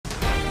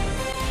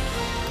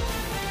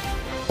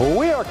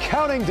We are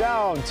counting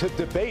down to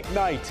debate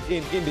night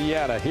in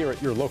Indiana here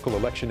at your local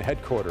election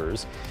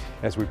headquarters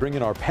as we bring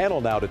in our panel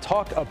now to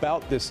talk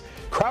about this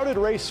crowded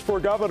race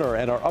for governor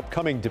and our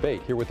upcoming debate.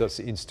 Here with us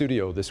in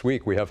studio this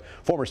week, we have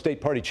former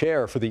state party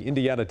chair for the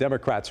Indiana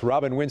Democrats,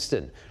 Robin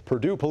Winston,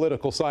 Purdue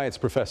political science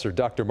professor,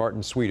 Dr.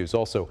 Martin Sweet, who's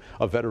also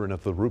a veteran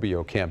of the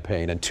Rubio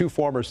campaign, and two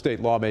former state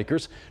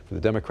lawmakers. For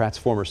the Democrats,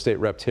 former state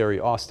rep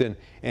Terri Austin,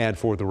 and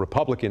for the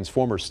Republicans,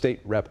 former state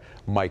rep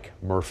Mike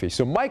Murphy.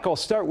 So Mike, I'll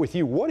start with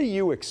you. What are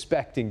you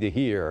expecting to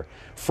hear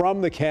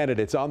from the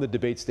candidates on the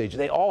debate stage?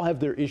 They all have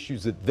their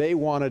issues that they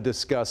want to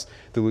discuss.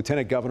 The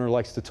lieutenant governor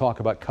likes to talk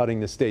about cutting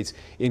the state's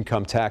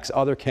income tax.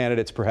 Other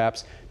candidates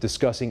perhaps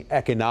discussing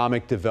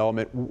economic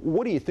development.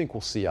 What do you think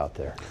we'll see out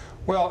there?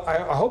 Well,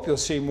 I hope you'll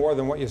see more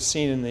than what you've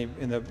seen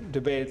in the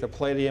debate at the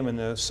Palladium and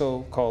the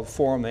so-called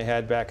forum they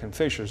had back in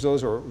Fishers.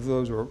 Those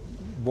were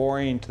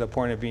boring to the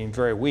point of being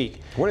very weak.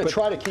 We're going to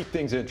try to keep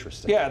things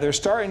interesting. Yeah, they're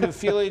starting to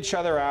feel each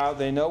other out.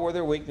 They know where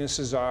their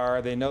weaknesses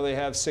are. They know they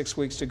have 6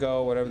 weeks to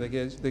go, whatever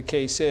the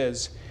case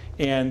is.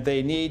 And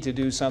they need to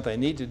do something.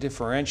 They need to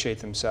differentiate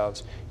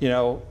themselves. You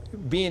know,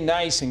 being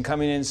nice and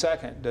coming in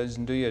second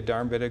doesn't do you a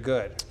darn bit of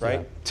good,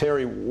 right? Yeah.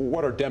 Terri,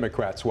 what are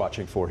Democrats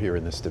watching for here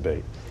in this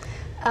debate?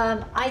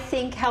 I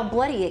think how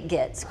bloody it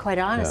gets, quite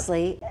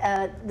honestly.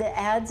 Yeah. The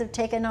ads have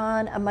taken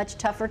on a much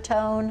tougher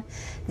tone.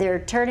 They're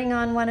turning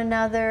on one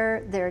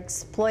another. They're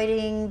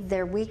exploiting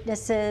their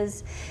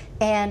weaknesses.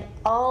 And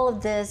all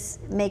of this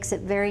makes it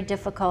very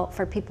difficult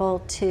for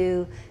people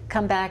to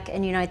come back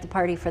and unite the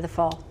party for the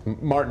fall.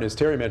 Martin, as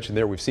Terri mentioned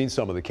there, we've seen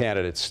some of the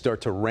candidates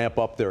start to ramp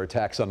up their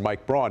attacks on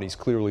Mike Braun. He's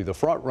clearly the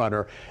front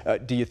runner.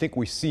 Do you think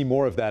we see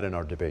more of that in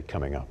our debate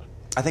coming up?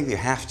 I think you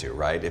have to,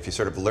 right? If you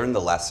sort of learn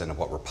the lesson of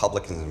what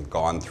Republicans have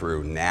gone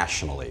through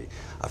nationally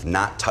of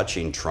not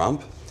touching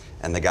Trump,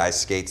 and the guy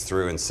skates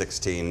through in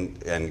 16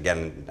 and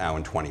again now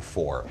in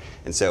 24.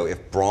 And so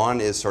if Braun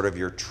is sort of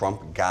your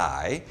Trump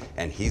guy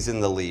and he's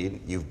in the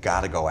lead, you've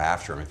got to go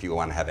after him if you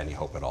want to have any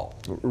hope at all.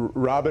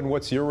 Robin,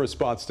 what's your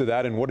response to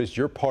that, and what does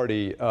your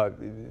party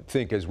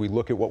think as we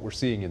look at what we're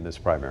seeing in this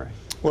primary?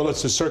 Well,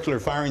 it's a circular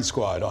firing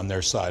squad on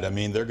their side. I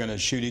mean, they're going to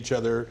shoot each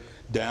other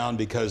down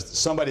because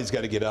somebody's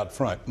got to get out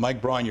front.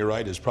 Mike Braun, you're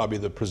right, is probably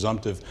the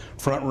presumptive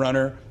front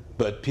runner,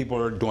 but people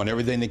are doing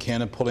everything they can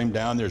to pull him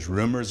down. There's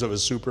rumors of a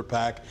super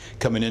PAC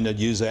coming in to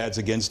use ads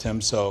against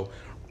him. So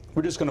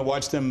we're just going to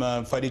watch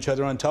them fight each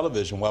other on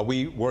television while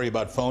we worry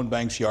about phone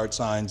banks, yard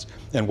signs,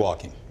 and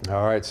walking.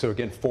 All right, so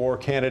again, 4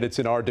 candidates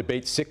in our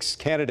debate, 6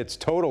 candidates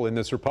total in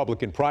this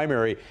Republican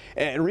primary.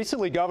 And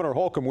recently, Governor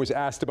Holcomb was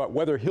asked about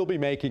whether he'll be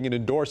making an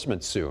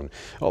endorsement soon.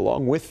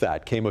 Along with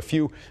that came a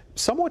few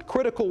somewhat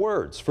critical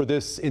words for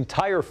this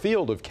entire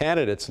field of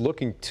candidates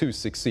looking to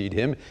succeed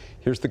him.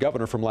 Here's the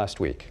governor from last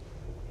week.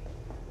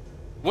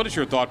 What is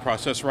your thought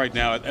process right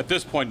now at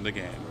this point in the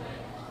game?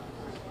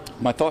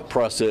 My thought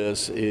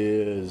process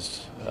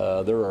is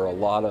there are a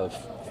lot of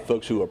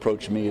folks who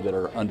approach me that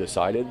are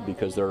undecided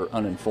because they're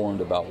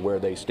uninformed about where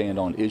they stand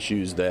on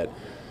issues that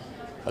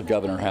a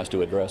governor has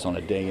to address on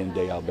a day-in,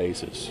 day-out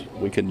basis.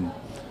 We can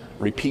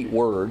repeat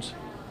words,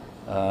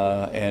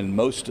 and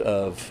most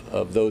of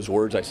those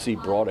words I see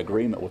broad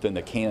agreement within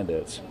the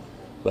candidates,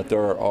 but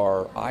there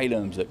are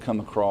items that come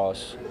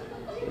across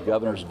the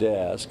governor's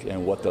desk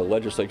and what the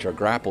legislature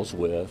grapples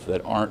with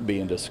that aren't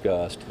being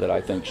discussed that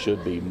I think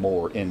should be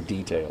more in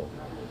detail.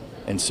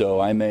 And so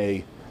I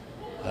may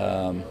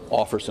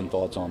offer some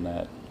thoughts on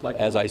that,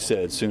 as I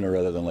said, sooner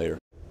rather than later.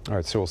 All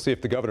right, so we'll see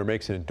if the governor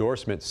makes an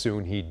endorsement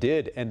soon. He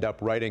did end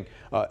up writing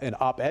an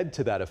op-ed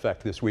to that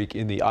effect this week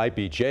in the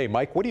IBJ.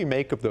 Mike, what do you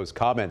make of those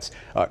comments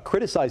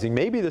criticizing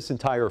maybe this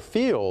entire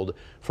field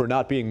for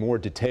not being more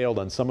detailed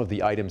on some of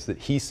the items that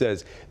he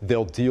says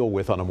they'll deal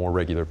with on a more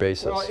regular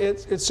basis? Well,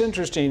 it's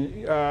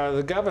interesting.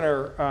 The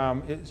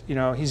governor, you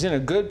know, he's in a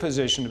good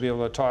position to be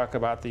able to talk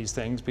about these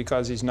things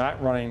because he's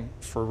not running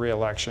for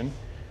re-election.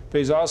 But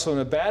he's also in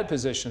a bad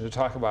position to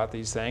talk about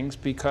these things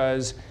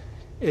because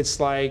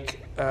it's like,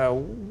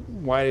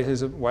 why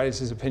does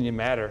his opinion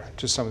matter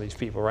to some of these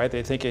people, right?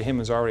 They think of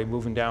him as already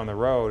moving down the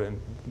road, and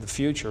the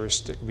future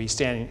is to be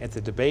standing at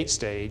the debate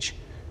stage,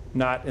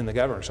 not in the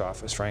governor's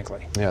office,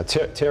 frankly. Yeah,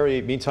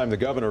 Terri, meantime, the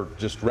governor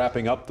just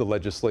wrapping up the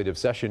legislative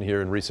session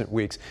here in recent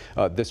weeks.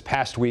 This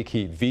past week,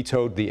 he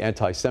vetoed the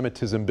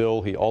anti-Semitism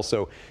bill. He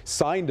also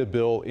signed a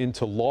bill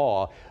into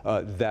law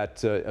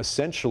that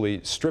essentially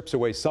strips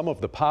away some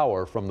of the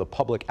power from the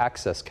public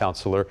access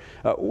counselor.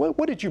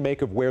 What did you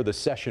make of where the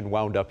session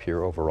wound up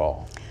here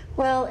overall?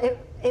 Well,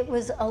 it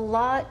was a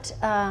lot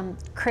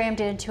crammed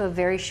into a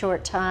very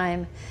short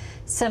time.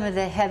 Some of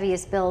the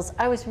heaviest bills.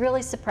 I was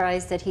really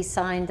surprised that he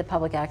signed the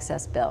public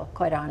access bill,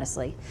 quite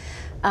honestly,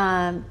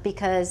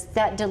 because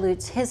that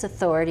dilutes his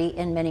authority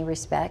in many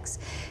respects.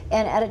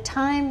 And at a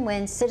time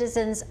when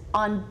citizens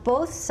on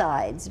both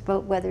sides,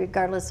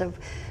 regardless of,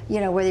 you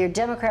know, whether you're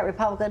Democrat,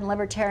 Republican,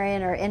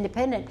 Libertarian, or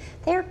Independent,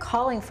 they are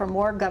calling for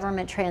more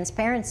government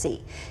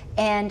transparency.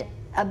 And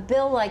a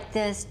bill like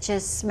this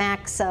just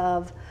smacks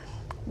of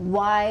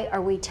why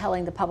are we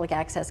telling the public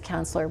access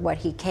counselor what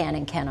he can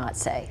and cannot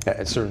say?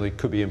 It certainly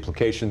could be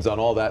implications on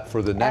all that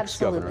for the next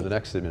governor, the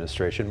next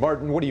administration.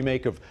 Martin, what do you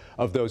make of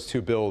those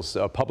two bills,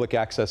 public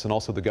access and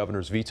also the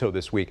governor's veto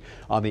this week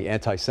on the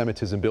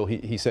anti-Semitism bill?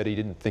 He said he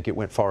didn't think it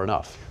went far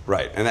enough.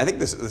 Right, and I think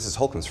this is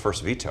Holcomb's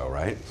first veto,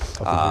 right?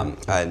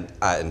 And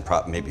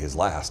maybe his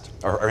last,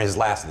 or his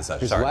last in the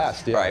session. His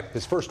last, yeah. Right.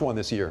 His first one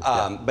this year.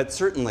 But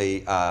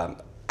certainly, I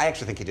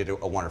actually think he did a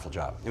wonderful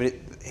job. I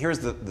mean, here's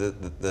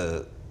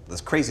the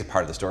crazy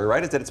part of the story,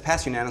 right, is that it's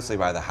passed unanimously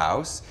by the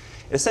House.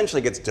 It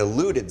essentially gets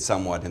diluted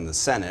somewhat in the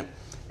Senate,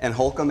 and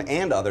Holcomb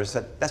and others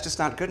said that's just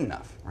not good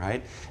enough,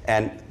 right?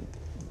 And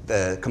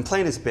the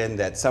complaint has been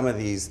that some of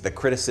the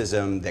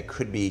criticism that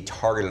could be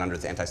targeted under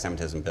the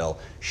anti-Semitism bill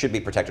should be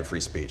protected free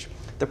speech.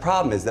 The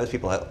problem is those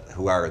people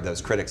who are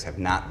those critics have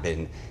not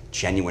been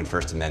genuine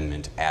First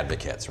Amendment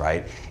advocates,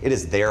 right? It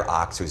is their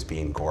ox who's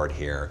being gored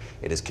here.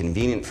 It is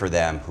convenient for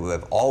them, who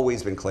have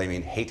always been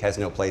claiming hate has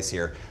no place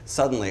here.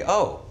 Suddenly,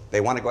 oh,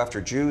 they want to go after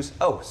Jews?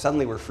 Oh,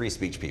 suddenly we're free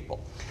speech people.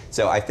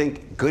 So I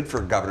think good for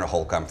Governor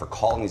Holcomb for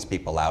calling these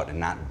people out and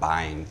not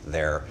buying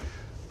their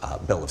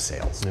bill of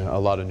sales. Yeah, a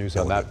lot of news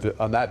on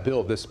that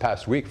bill this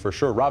past week, for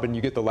sure. Robin, you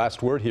get the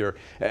last word here.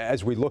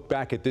 As we look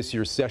back at this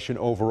year's session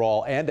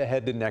overall and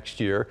ahead to next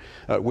year,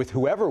 with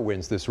whoever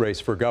wins this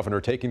race for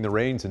governor taking the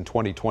reins in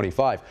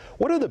 2025,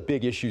 what are the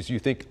big issues you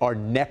think our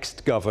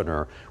next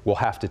governor will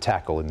have to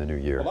tackle in the new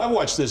year? Well, I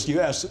watched this. You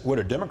asked, what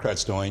are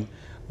Democrats doing?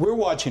 We're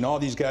watching all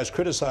these guys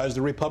criticize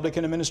the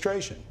Republican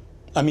administration.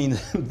 I mean,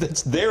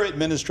 that's their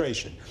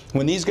administration.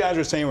 When these guys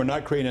are saying we're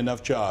not creating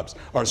enough jobs,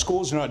 our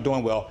schools are not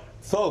doing well,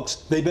 folks,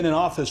 they've been in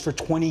office for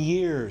 20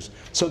 years.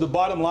 So the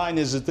bottom line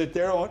is that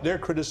they're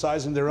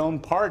criticizing their own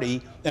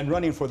party and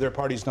running for their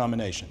party's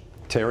nomination.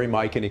 Terri,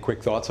 Mike, any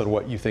quick thoughts on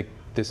what you think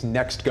this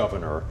next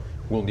governor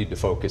will need to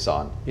focus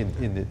on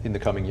in the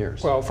coming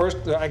years? Well,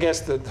 first, I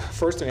guess the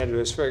first thing I had to do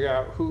is figure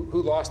out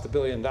who lost $1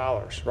 billion,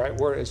 right?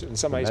 Where is it in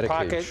somebody's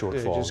pocket? Did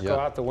it just go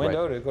out the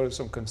window? Did it go to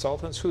some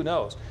consultants? Who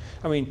knows?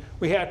 I mean,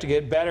 we have to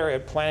get better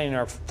at planning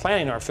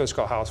our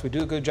fiscal house. We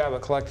do a good job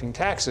at collecting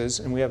taxes,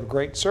 and we have a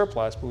great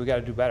surplus, but we got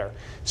to do better.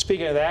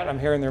 Speaking of that, I'm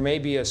hearing there may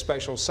be a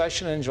special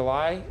session in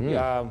July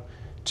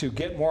to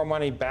get more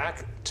money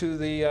back to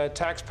the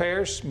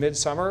taxpayers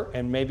midsummer,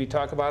 and maybe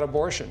talk about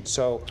abortion.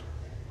 So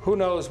who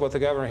knows what the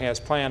governor has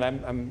planned? I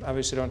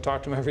obviously don't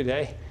talk to him every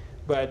day,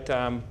 but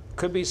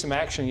could be some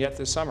action yet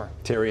this summer.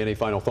 Terri, any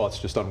final thoughts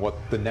just on what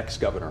the next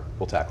governor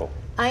will tackle?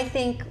 I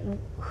think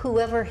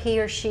whoever he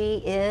or she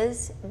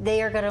is,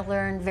 they are going to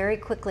learn very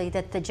quickly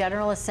that the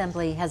General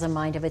Assembly has a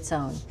mind of its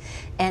own,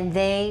 and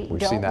they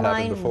don't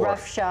mind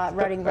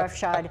running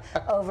roughshod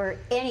over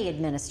any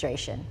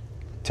administration.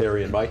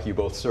 Terri and Mike, you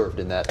both served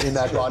in that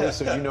body,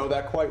 so you know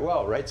that quite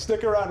well, right?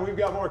 Stick around. We've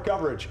got more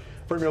coverage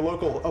from your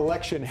local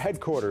election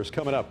headquarters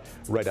coming up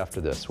right after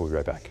this. We'll be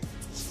right back.